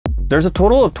There's a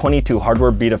total of 22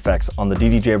 hardware beat effects on the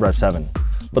DDJ-REV7,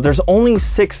 but there's only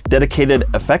 6 dedicated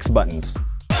effects buttons.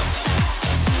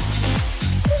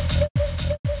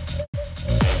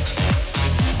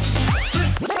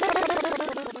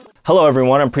 Hello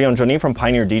everyone, I'm Priyon Joni from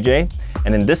Pioneer DJ,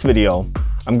 and in this video,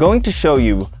 I'm going to show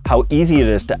you how easy it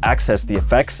is to access the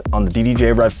effects on the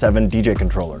DDJ-REV7 DJ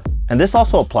controller. And this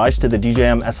also applies to the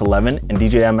DJM-S11 and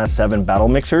DJM-S7 battle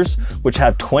mixers, which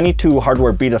have 22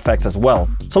 hardware beat effects as well.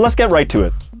 So let's get right to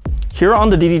it. Here on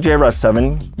the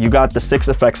DDJ-REV7, you got the 6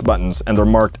 effects buttons, and they're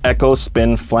marked echo,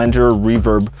 spin, flanger,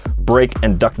 reverb, break,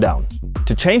 and duck down.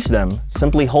 To change them,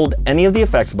 simply hold any of the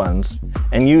effects buttons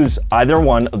and use either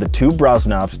one of the 2 browse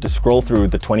knobs to scroll through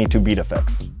the 22 beat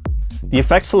effects. The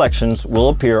effect selections will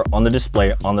appear on the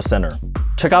display on the center.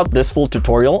 Check out this full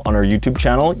tutorial on our YouTube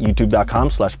channel,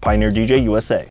 youtube.com/PioneerDJUSA.